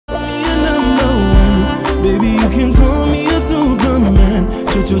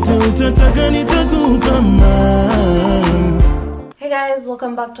Hey guys,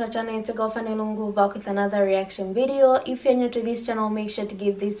 welcome back to our channel. It's your Fanny&jessy back with another reaction video. If you're new to this channel, make sure to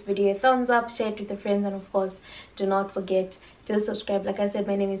give this video a thumbs up, share it with your friends, and of course do not forget to subscribe. Like I said,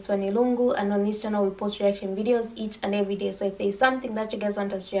 my name is Fanny&jessy, and on this channel we post reaction videos each and every day. So if there's something that you guys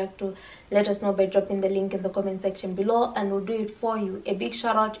want us to react to, let us know by dropping the link in the comment section below, and we'll do it for you. A big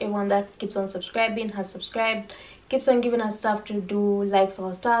shout out to everyone that keeps on subscribing, has subscribed, keeps on giving us stuff to do, likes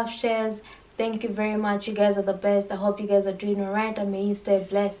our stuff, shares. Thank you very much. You guys are the best. I hope you guys are doing alright, and may you stay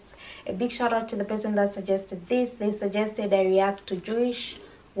blessed. A big shout out to the person that suggested this. They suggested I react to Jewish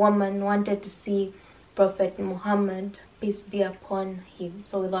woman wanted to see Prophet Muhammad, peace be upon him.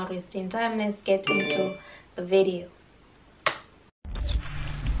 So without wasting time, let's get into the video.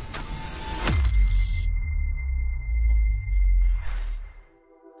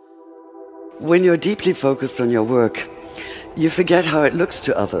 When you're deeply focused on your work, you forget how it looks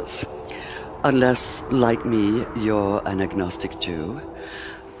to others. Unless, like me, you're an agnostic Jew.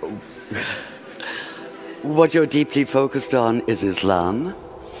 What you're deeply focused on is Islam,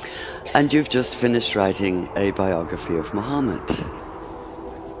 and you've just finished writing a biography of Muhammad.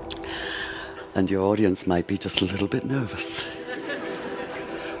 And your audience might be just a little bit nervous.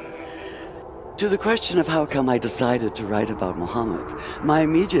 To the question of how come I decided to write about Muhammad, my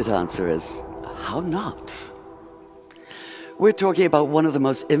immediate answer is, how not? We're talking about one of the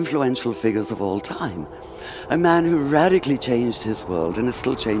most influential figures of all time, a man who radically changed his world and is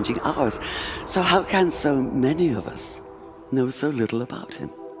still changing ours. So how can so many of us know so little about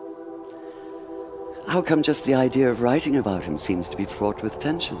him? How come just the idea of writing about him seems to be fraught with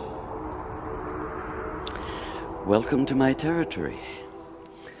tension? Welcome to my territory,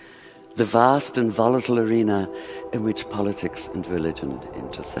 the vast and volatile arena in which politics and religion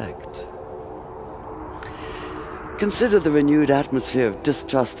intersect. Consider the renewed atmosphere of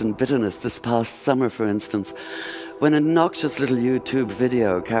distrust and bitterness this past summer, for instance, when an obnoxious little YouTube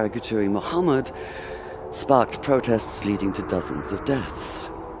video caricaturing Muhammad sparked protests leading to dozens of deaths.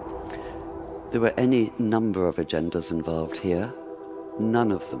 There were any number of agendas involved here,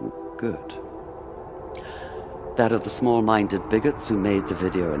 none of them good. That of the small-minded bigots who made the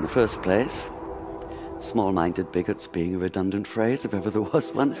video in the first place, small-minded bigots being a redundant phrase if ever there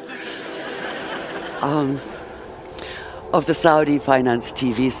was one. Of the Saudi-financed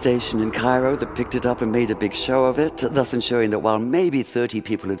TV station in Cairo that picked it up and made a big show of it, thus ensuring that while maybe 30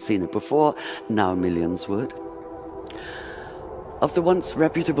 people had seen it before, now millions would. Of the once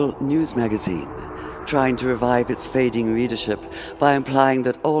reputable news magazine, trying to revive its fading readership by implying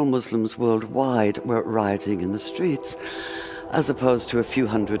that all Muslims worldwide were rioting in the streets, as opposed to a few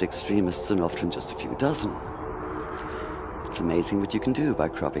hundred extremists and often just a few dozen. It's amazing what you can do by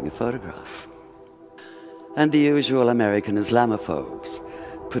cropping a photograph. And the usual American Islamophobes,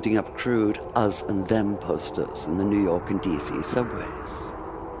 putting up crude us and them posters in the New York and DC subways.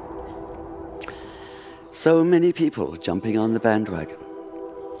 So many people jumping on the bandwagon.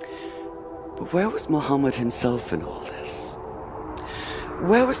 But where was Muhammad himself in all this?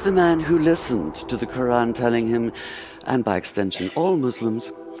 Where was the man who listened to the Quran telling him, and by extension all Muslims,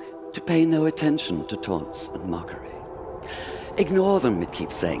 to pay no attention to taunts and mockery? Ignore them, it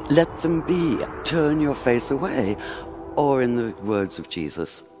keeps saying. Let them be. Turn your face away. Or, in the words of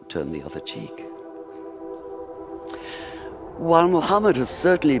Jesus, turn the other cheek. While Muhammad has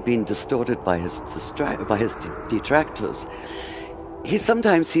certainly been distorted by his detractors, he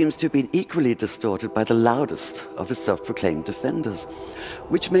sometimes seems to have been equally distorted by the loudest of his self-proclaimed defenders,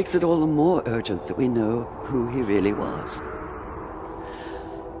 which makes it all the more urgent that we know who he really was.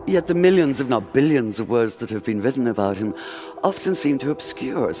 Yet the millions, if not billions, of words that have been written about him often seem to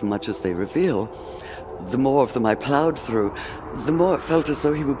obscure as much as they reveal. The more of them I plowed through, the more it felt as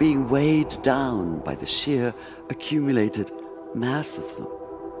though he were being weighed down by the sheer accumulated mass of them.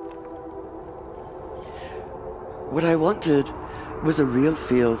 What I wanted was a real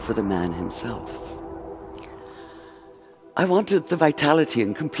feel for the man himself. I wanted the vitality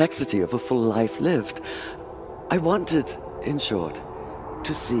and complexity of a full life lived. I wanted, in short,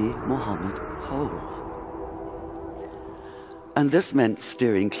 to see Muhammad whole. And this meant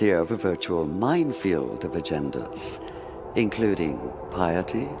steering clear of a virtual minefield of agendas, including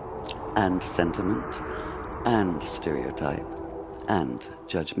piety and sentiment and stereotype and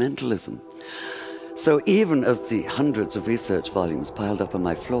judgmentalism. So even as the hundreds of research volumes piled up on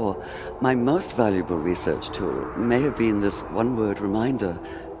my floor, my most valuable research tool may have been this one-word reminder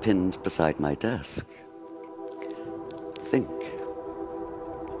pinned beside my desk. Think.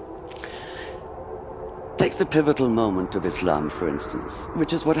 Take the pivotal moment of Islam, for instance,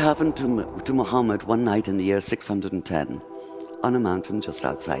 which is what happened to Muhammad one night in the year 610, on a mountain just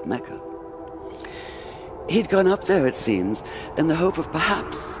outside Mecca. He'd gone up there, it seems, in the hope of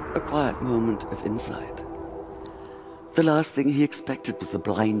perhaps a quiet moment of insight. The last thing he expected was the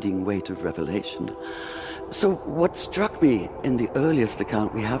blinding weight of revelation. So what struck me in the earliest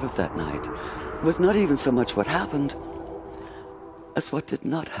account we have of that night was not even so much what happened as what did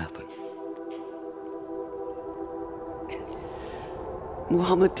not happen.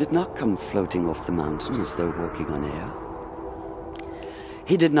 Muhammad did not come floating off the mountain as though walking on air.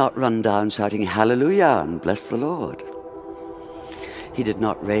 He did not run down shouting hallelujah and bless the Lord. He did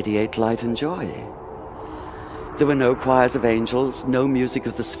not radiate light and joy. There were no choirs of angels, no music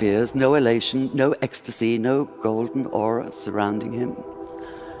of the spheres, no elation, no ecstasy, no golden aura surrounding him.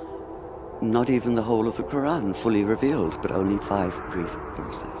 Not even the whole of the Quran fully revealed, but only 5 brief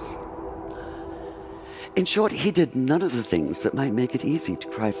verses. In short, he did none of the things that might make it easy to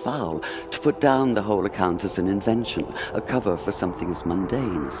cry foul, to put down the whole account as an invention, a cover for something as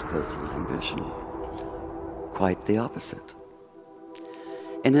mundane as personal ambition. Quite the opposite.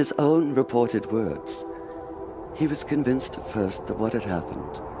 In his own reported words, he was convinced at first that what had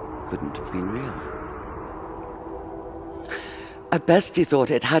happened couldn't have been real. At best, he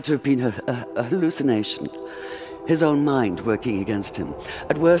thought it had to have been a hallucination, his own mind working against him.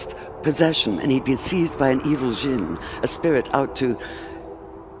 At worst, possession, and he'd been seized by an evil jinn, a spirit out to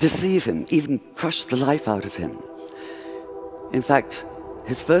deceive him, even crush the life out of him. In fact,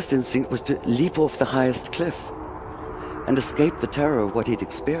 his first instinct was to leap off the highest cliff and escape the terror of what he'd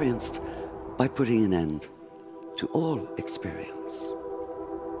experienced by putting an end to all experience.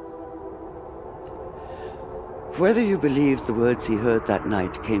 Whether you believe the words he heard that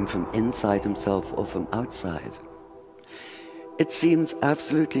night came from inside himself or from outside, it seems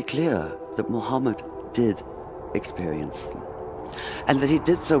absolutely clear that Muhammad did experience them, and that he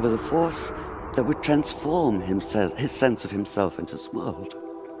did so with a force that would transform himself, his sense of himself and his world.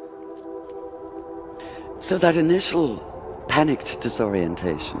 So that initial panicked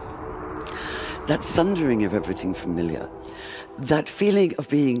disorientation, that sundering of everything familiar, that feeling of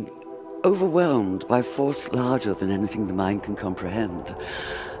being overwhelmed by a force larger than anything the mind can comprehend,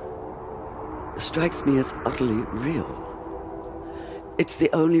 strikes me as utterly real. It's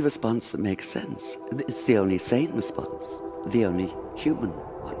the only response that makes sense. It's the only sane response, the only human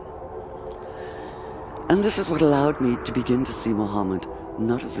one. And this is what allowed me to begin to see Muhammad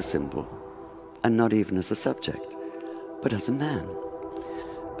not as a symbol, and not even as a subject, but as a man,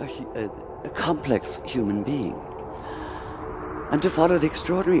 a complex human being, and to follow the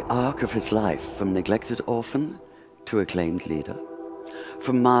extraordinary arc of his life from neglected orphan to acclaimed leader,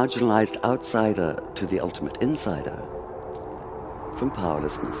 from marginalized outsider to the ultimate insider, from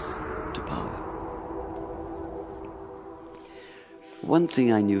powerlessness to power. One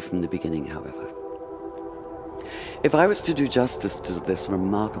thing I knew from the beginning, however: if I was to do justice to this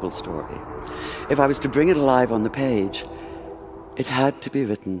remarkable story, if I was to bring it alive on the page, it had to be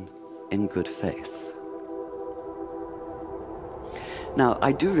written in good faith. Now,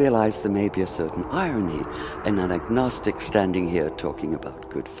 I do realize there may be a certain irony in an agnostic standing here talking about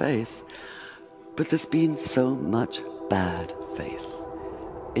good faith, but there's been so much bad faith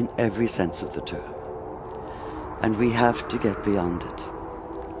in every sense of the term, and we have to get beyond it,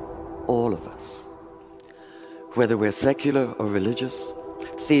 all of us. Whether we're secular or religious,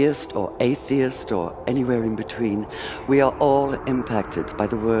 theist or atheist or anywhere in between, we are all impacted by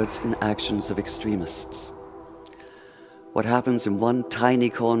the words and actions of extremists. What happens in one tiny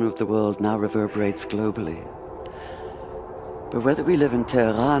corner of the world now reverberates globally. But whether we live in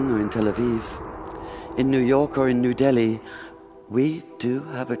Tehran or in Tel Aviv, in New York or in New Delhi, we do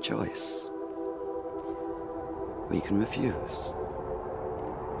have a choice. We can refuse.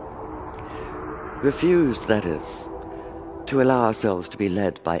 Refuse, that is, to allow ourselves to be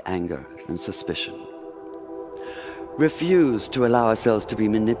led by anger and suspicion. Refuse to allow ourselves to be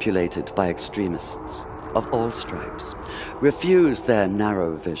manipulated by extremists of all stripes. Refuse their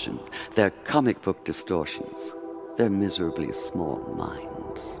narrow vision, their comic book distortions, their miserably small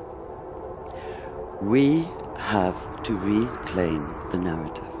minds. We have to reclaim the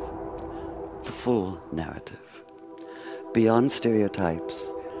narrative, the full narrative, beyond stereotypes,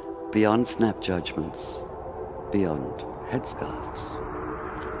 beyond snap judgments, beyond headscarves.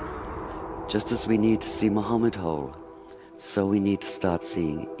 Just as we need to see Muhammad whole, so we need to start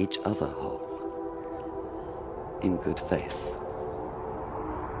seeing each other whole, in good faith.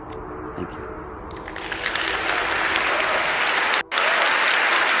 Thank you.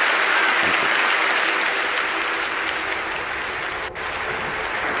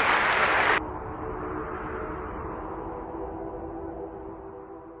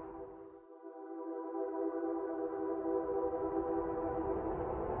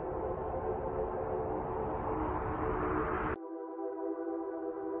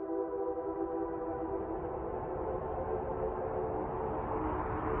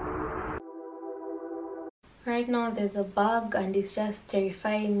 Right now there's a bug and it's just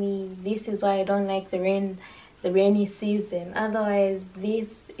terrifying me. This is why I don't like the rainy season. Otherwise,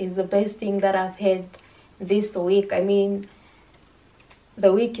 this is the best thing that I've had this week. I mean,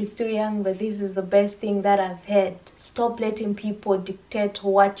 the week is too young, but this is the best thing that I've had. Stop letting people dictate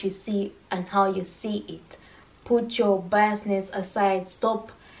what you see and how you see it. Put your biasness aside.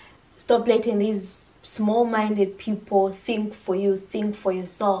 Stop letting these small-minded people think for you. Think for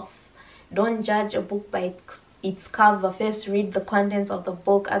yourself. Don't judge a book by its cover. First read the contents of the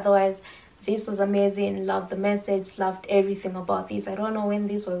book. Otherwise, this was amazing. Loved the message, loved everything about this. I don't know when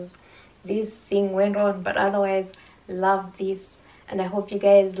this thing went on, but otherwise loved this, and I hope you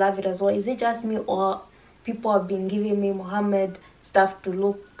guys love it as well. Is it just me, or people have been giving me Muhammad stuff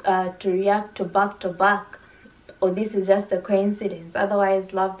to react to back, or this is just a coincidence?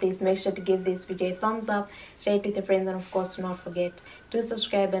 Otherwise, love this. Make sure to give this video a thumbs up, share it with your friends, and of course do not forget to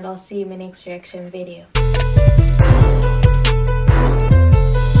subscribe, and I'll see you in my next reaction video.